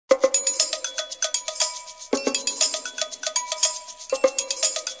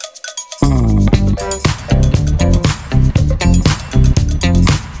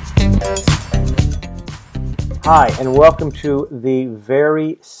Hi, and welcome to the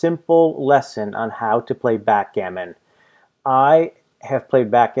very simple lesson on how to play backgammon. I have played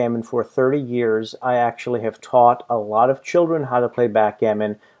backgammon for 30 years. I actually have taught a lot of children how to play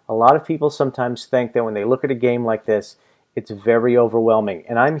backgammon. A lot of people sometimes think that when they look at a game like this, it's very overwhelming.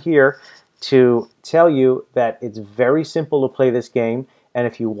 And I'm here to tell you that it's very simple to play this game. And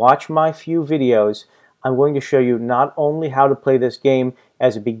if you watch my few videos, I'm going to show you not only how to play this game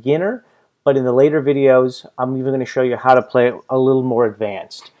as a beginner, but in the later videos, I'm even going to show you how to play it a little more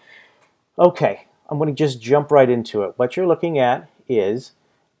advanced. Okay, I'm going to just jump right into it. What you're looking at is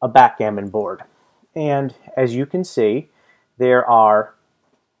a backgammon board. And as you can see, there are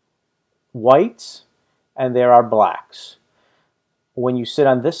whites and there are blacks. When you sit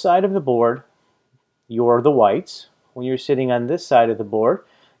on this side of the board, you're the whites. When you're sitting on this side of the board,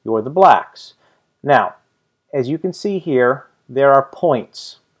 you're the blacks. Now, as you can see here, there are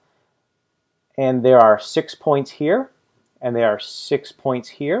points. And there are 6 points here, and there are 6 points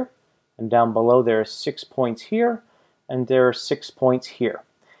here, and down below there are 6 points here, and there are 6 points here.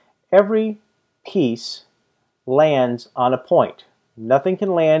 Every piece lands on a point. Nothing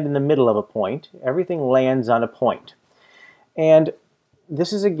can land in the middle of a point. Everything lands on a point. And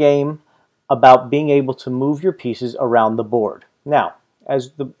this is a game about being able to move your pieces around the board. Now,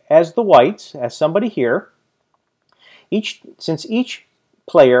 as the whites, as somebody here, since each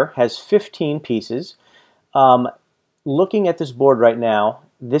player has 15 pieces. Looking at this board right now,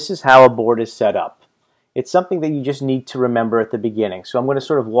 this is how a board is set up. It's something that you just need to remember at the beginning. So I'm going to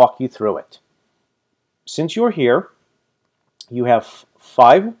sort of walk you through it. Since you're here, you have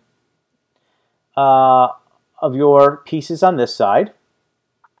 5 of your pieces on this side,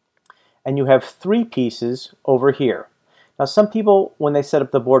 and you have 3 pieces over here. Now some people, when they set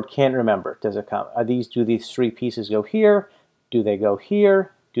up the board, can't remember. Does it come? Do these 3 pieces go here? Do they go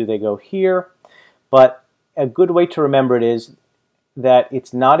here? Do they go here? But a good way to remember it is that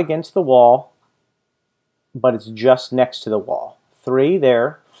it's not against the wall, but it's just next to the wall. 3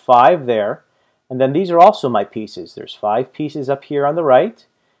 there, 5 there, and then these are also my pieces. There's 5 pieces up here on the right,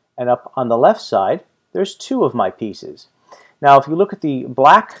 and up on the left side, there's 2 of my pieces. Now, if you look at the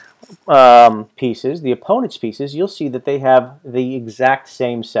black pieces, the opponent's pieces, you'll see that they have the exact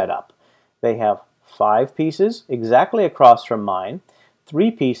same setup. They have 5 pieces exactly across from mine,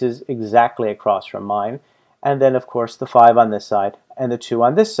 3 pieces exactly across from mine, and then of course the 5 on this side and the 2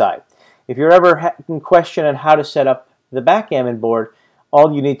 on this side. If you're ever in question on how to set up the backgammon board,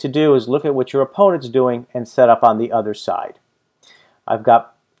 all you need to do is look at what your opponent's doing and set up on the other side. I've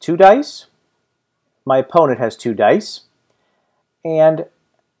got 2 dice, my opponent has 2 dice, and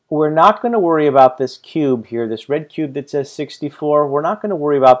we're not going to worry about this cube here, this red cube that says 64. We're not going to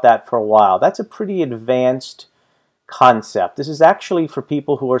worry about that for a while. That's a pretty advanced concept. This is actually for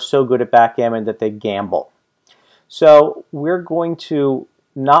people who are so good at backgammon that they gamble. So we're going to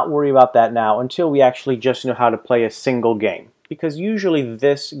not worry about that now until we actually just know how to play a single game. Because usually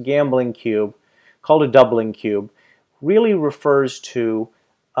this gambling cube, called a doubling cube, really refers to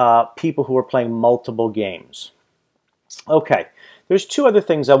people who are playing multiple games. Okay. There's 2 other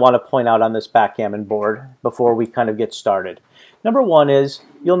things I want to point out on this backgammon board before we kind of get started. Number 1 is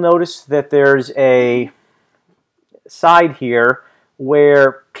you'll notice that there's a side here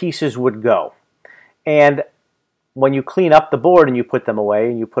where pieces would go. And when you clean up the board and you put them away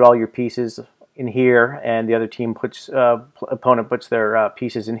and you put all your pieces in here and the other team opponent puts their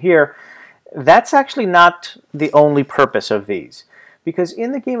pieces in here, that's actually not the only purpose of these. Because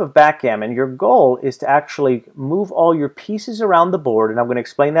in the game of backgammon, your goal is to actually move all your pieces around the board, and I'm going to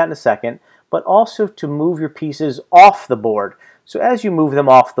explain that in a second, but also to move your pieces off the board. So as you move them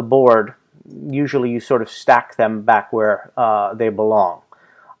off the board, usually you sort of stack them back where they belong.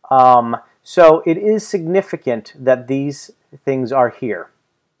 So it is significant that these things are here,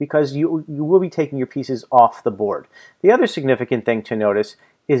 because you will be taking your pieces off the board. The other significant thing to notice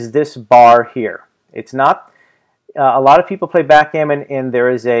is this bar here. It's not... a lot of people play backgammon and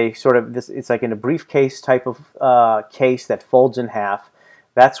there is a sort of this, it's like in a briefcase type of case that folds in half.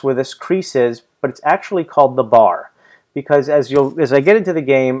 That's where this crease is, but it's actually called the bar. Because as I get into the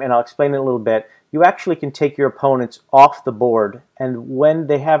game, and I'll explain it a little bit, you actually can take your opponents off the board, and when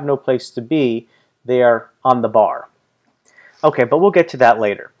they have no place to be, they are on the bar. Okay, but we'll get to that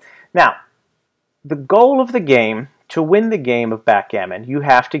later. Now, the goal of the game, to win the game of backgammon, you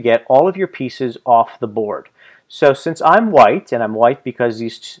have to get all of your pieces off the board. So since I'm white, and I'm white because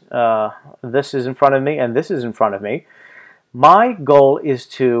this is in front of me and this is in front of me, my goal is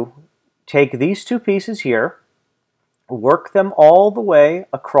to take these 2 pieces here, work them all the way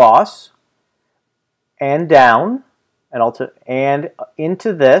across and down, and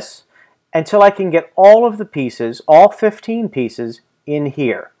into this, until I can get all of the pieces, all 15 pieces, in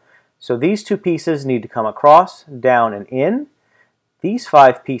here. So these 2 pieces need to come across, down, and in. These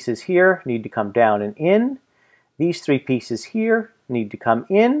 5 pieces here need to come down and in. These 3 pieces here need to come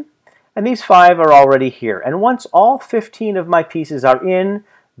in. And these 5 are already here. And once all 15 of my pieces are in,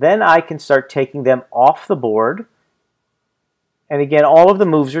 then I can start taking them off the board. And again, all of the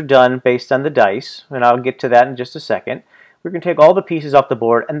moves are done based on the dice, and I'll get to that in just a second. We're going to take all the pieces off the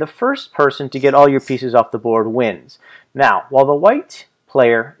board, and the first person to get all your pieces off the board wins. Now, while the white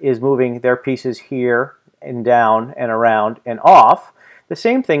player is moving their pieces here and down and around and off, the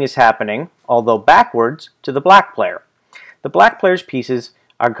same thing is happening, although backwards, to the black player. The black player's pieces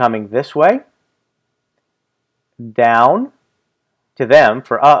are coming this way, down to them,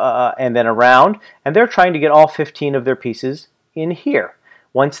 and then around, and they're trying to get all 15 of their pieces in here.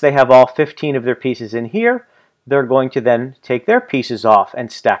 Once they have all 15 of their pieces in here, they're going to then take their pieces off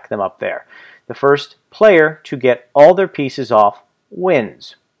and stack them up there. The first player to get all their pieces off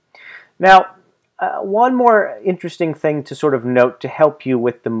wins. Now, one more interesting thing to sort of note to help you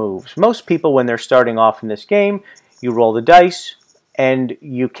with the moves. Most people, when they're starting off in this game, you roll the dice and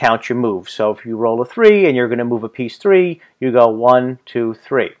you count your moves. So if you roll a 3 and you're going to move a piece 3, you go 1, 2,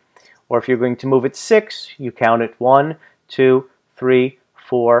 3. Or if you're going to move it 6, you count it 1, 2, 3,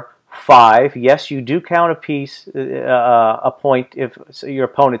 4, 5. Yes, you do count a piece, a point if your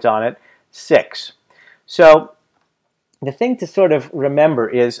opponent's on it, 6. So the thing to sort of remember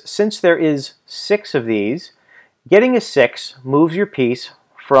is, since there is 6 of these, getting a 6 moves your piece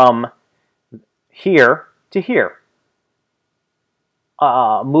from here to here.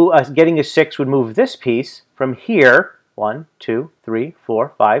 Getting a 6 would move this piece from here, 1, 2, 3,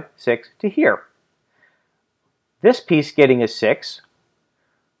 4, 5, 6, to here. This piece getting a 6,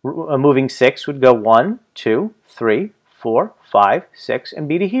 moving 6 would go 1, 2, 3, 4, 5, 6, and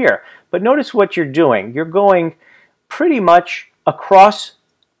be to here. But notice what you're doing. You're going pretty much across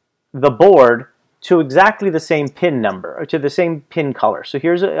the board to exactly the same pin number, or to the same pin color. So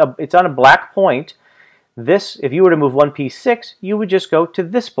here's it's on a black point. This, if you were to move one piece 6, you would just go to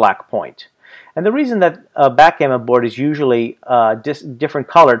this black point. And the reason that a backgammon board is usually different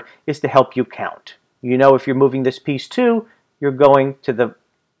colored is to help you count. You know, if you're moving this piece 2, you're going to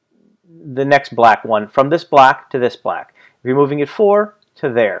the next black one, from this black to this black. If you're moving it 4, to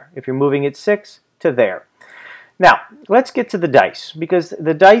there. If you're moving it 6, to there. Now, let's get to the dice, because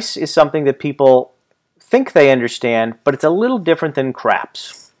the dice is something that people think they understand, but it's a little different than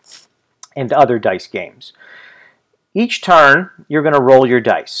craps and other dice games. Each turn, you're going to roll your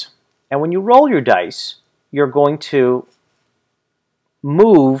dice. And when you roll your dice, you're going to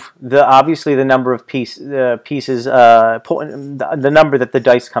move obviously the number of pieces, the number that the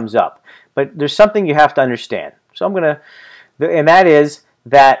dice comes up. But there's something you have to understand. So I'm going to, and that is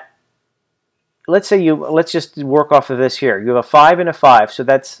that, let's just work off of this here. You have a 5 and a 5, so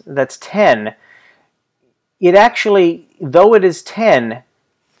that's 10. It actually, though it is 10,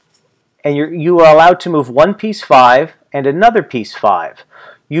 and you are allowed to move one piece 5 and another piece 5.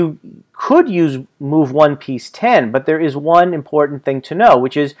 You could move one piece 10, but there is one important thing to know,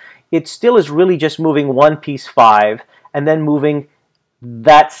 which is it still is really just moving one piece 5 and then moving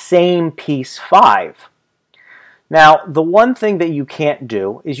that same piece 5. Now, the one thing that you can't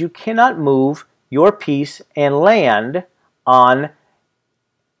do is you cannot move your piece and land on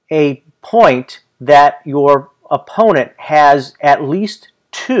a point that your opponent has at least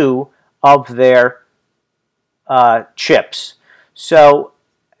 2 of their chips. So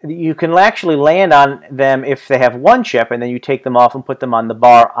you can actually land on them if they have 1 chip, and then you take them off and put them on the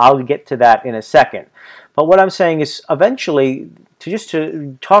bar. I'll get to that in a second. But what I'm saying is, eventually,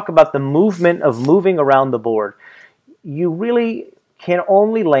 to talk about the movement of moving around the board, you really can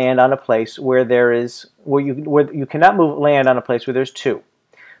only land on a place where you cannot land on a place where there's 2.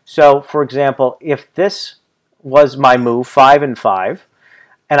 So, for example, if this was my move, 5 and 5,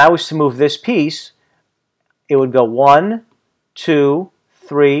 and I was to move this piece, it would go 1, 2,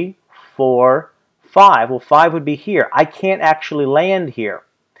 3, 4, 5. Well, 5 would be here. I can't actually land here.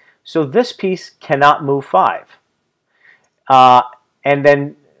 So this piece cannot move 5. And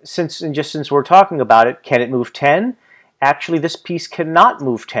then, since we're talking about it, can it move 10? Actually, this piece cannot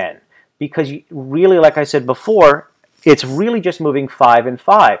move 10, because really, like I said before, it's really just moving 5 and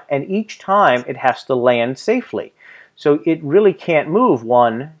 5, and each time it has to land safely. So it really can't move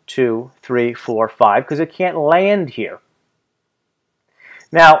 1, 2, 3, 4, 5, because it can't land here.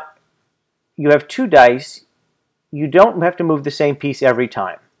 Now, you have 2 dice. You don't have to move the same piece every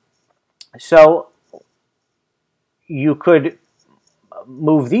time. So you could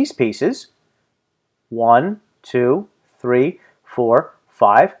move these pieces, 1, 2, 3, 4,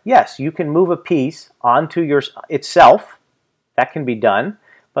 5. Yes, you can move a piece onto itself. That can be done.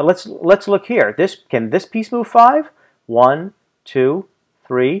 But let's look here. Can this piece move 5? 1, 2,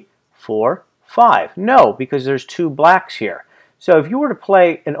 3, 4, 5. No, because there's 2 blacks here. So if you were to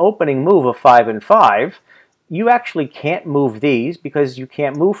play an opening move of 5 and 5, you actually can't move these because you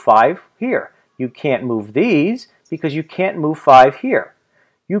can't move 5 here. You can't move these because you can't move 5 here.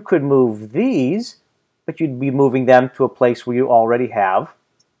 You could move these, but you'd be moving them to a place where you already have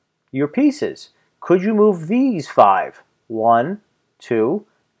your pieces. Could you move these 5? 1, 2,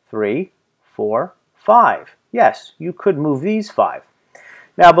 3, 4, 5. Yes, you could move these 5.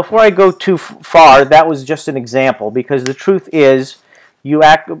 Now, before I go too far, that was just an example, because the truth is,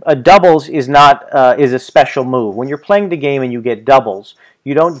 doubles is a special move. When you're playing the game and you get doubles,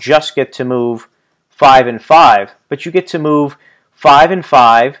 you don't just get to move 5 and 5, but you get to move 5 and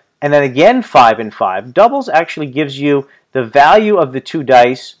 5, and then again 5 and 5. Doubles actually gives you the value of the 2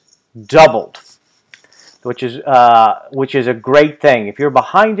 dice doubled, which is a great thing. If you're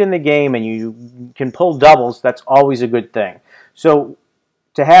behind in the game and you can pull doubles, that's always a good thing. So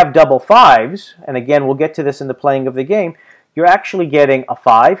to have double 5s, and again we'll get to this in the playing of the game, you're actually getting a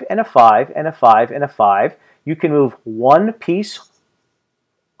 5 and a 5 and a 5 and a 5. You can move one piece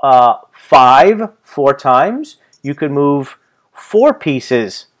 4 times. You could move 4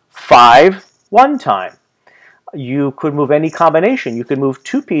 pieces 5 one time. You could move any combination. You could move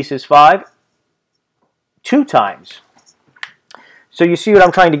 2 pieces 5 2 times. So you see what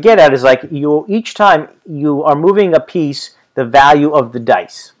I'm trying to get at is like each time you are moving a piece, the value of the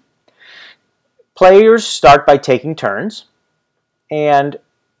dice. Players start by taking turns, and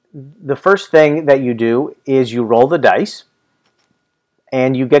the first thing that you do is you roll the dice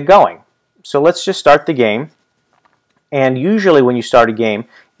and you get going. So let's just start the game. And usually when you start a game,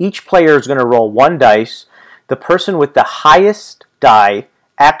 each player is going to roll 1 dice. The person with the highest die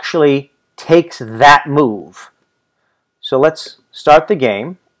actually takes that move. So let's start the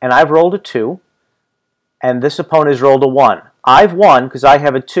game, and I've rolled a 2, and this opponent has rolled a 1. I've won because I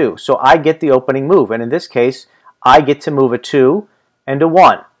have a 2, so I get the opening move, and in this case, I get to move a 2 and a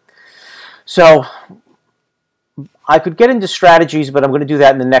 1. So I could get into strategies, but I'm going to do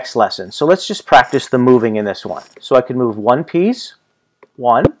that in the next lesson. So let's just practice the moving in this one. So I can move 1 piece,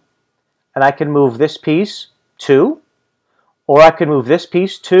 1, and I can move this piece, 2, or I can move this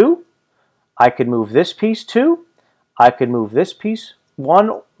piece, 2, I could move this piece, 2, I could move this piece,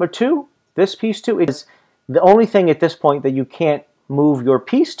 1 or 2, this piece, 2. It's the only thing at this point that you can't move your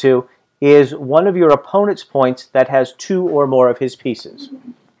piece to is one of your opponent's points that has 2 or more of his pieces.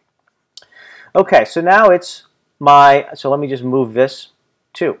 Okay, so now it's so let me just move this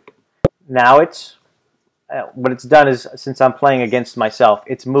 2. Now it's, what it's done is, since I'm playing against myself,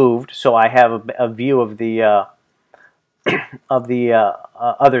 it's moved, so I have a view of the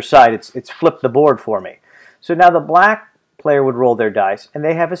other side. It's flipped the board for me. So now the black player would roll their dice, and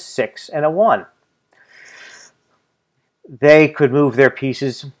they have a 6 and a 1. They could move their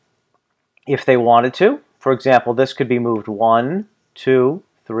pieces if they wanted to. For example, this could be moved 1, 2,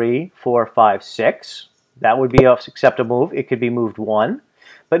 3, 4, 5, 6. That would be an acceptable move. It could be moved 1.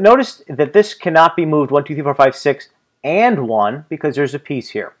 But notice that this cannot be moved 1, 2, 3, 4, 5, 6, and 1 because there's a piece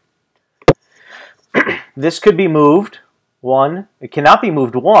here. This could be moved 1. It cannot be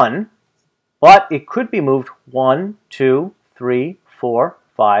moved 1, but it could be moved 1, 2, 3, 4,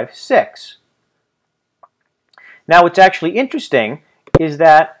 5, 6. Now what's actually interesting is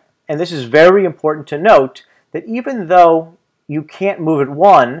that, and this is very important to note, that even though you can't move it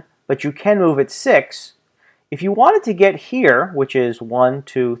 1, but you can move it 6, if you wanted to get here, which is 1,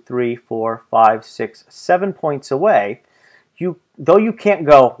 2, 3, 4, 5, 6, 7 points away, though you can't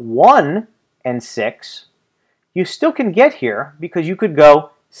go 1 and 6, you still can get here because you could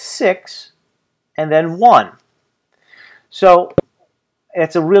go 6 and then 1. So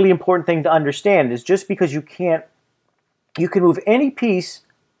it's a really important thing to understand, is just because you can move any piece,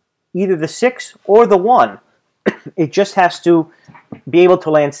 either the 6 or the 1. It just has to be able to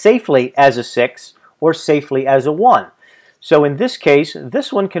land safely as a 6 or safely as a 1. So in this case,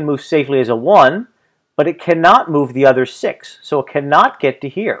 this one can move safely as a 1, but it cannot move the other 6. So it cannot get to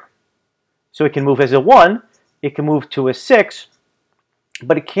here. So it can move as a 1, it can move to a 6,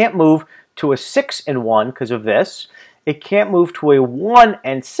 but it can't move to a 6 and 1 because of this. It can't move to a 1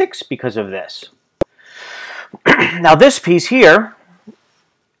 and 6 because of this. Now this piece here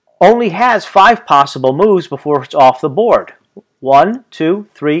only has 5 possible moves before it's off the board. 1, 2,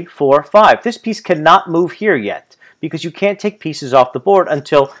 3, 4, 5. This piece cannot move here yet because you can't take pieces off the board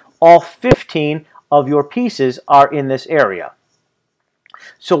until all 15 of your pieces are in this area.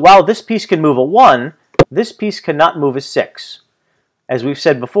 So while this piece can move a 1, this piece cannot move a 6. As we've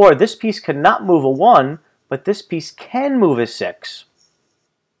said before, this piece cannot move a 1, but this piece can move a 6.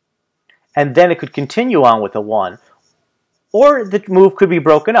 And then it could continue on with a 1. Or the move could be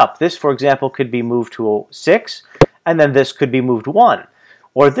broken up. This, for example, could be moved to a 6, and then this could be moved 1.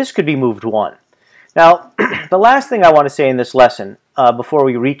 Or this could be moved 1. Now, the last thing I want to say in this lesson, before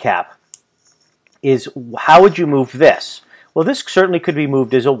we recap, is how would you move this? Well, this certainly could be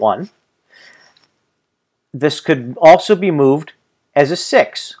moved as a 1. This could also be moved as a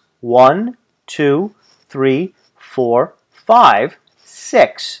 6. 1, 2, 3, 4, 5,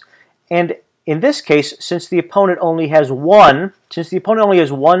 6. And in this case, since the opponent only has one,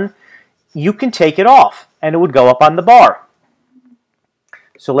 you can take it off, and it would go up on the bar.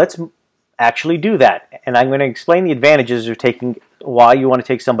 So let's actually do that. And I'm going to explain the advantages of taking, why you want to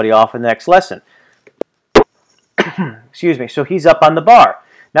take somebody off in the next lesson. Excuse me. So he's up on the bar.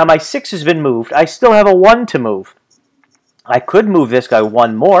 Now my 6 has been moved. I still have a 1 to move. I could move this guy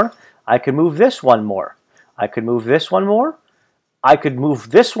 1 more. I could move this 1 more. I could move this 1 more. I could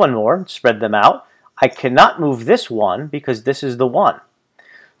move this 1 more and spread them out. I cannot move this 1 because this is the 1.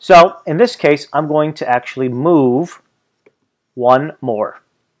 So in this case, I'm going to actually move 1 more.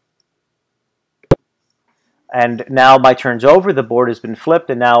 And now my turn's over. The board has been flipped,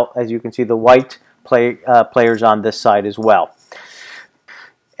 and now, as you can see, the white players on this side as well.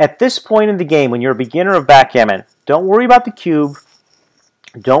 At this point in the game, when you're a beginner of backgammon, don't worry about the cube.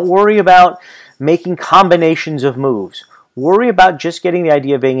 Don't worry about making combinations of moves. Worry about just getting the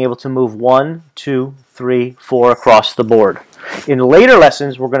idea of being able to move 1, 2, 3, 4 across the board. In later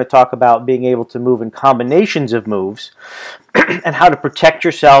lessons, we're going to talk about being able to move in combinations of moves and how to protect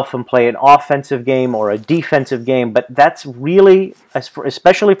yourself and play an offensive game or a defensive game. But that's really,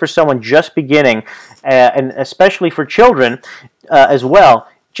 especially for someone just beginning, and especially for children as well,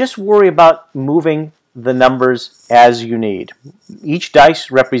 just worry about moving the numbers as you need. Each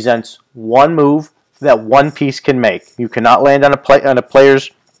dice represents one move that one piece can make. You cannot land on a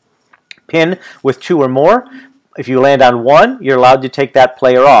player's pin with 2 or more. If you land on 1, you're allowed to take that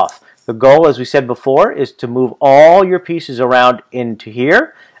player off. The goal, as we said before, is to move all your pieces around into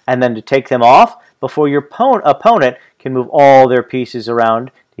here and then to take them off before your opponent can move all their pieces around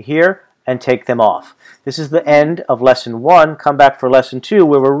to here and take them off. This is the end of Lesson 1. Come back for Lesson 2,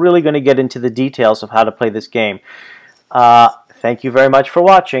 where we're really going to get into the details of how to play this game. Thank you very much for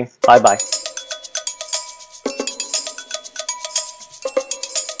watching. Bye-bye.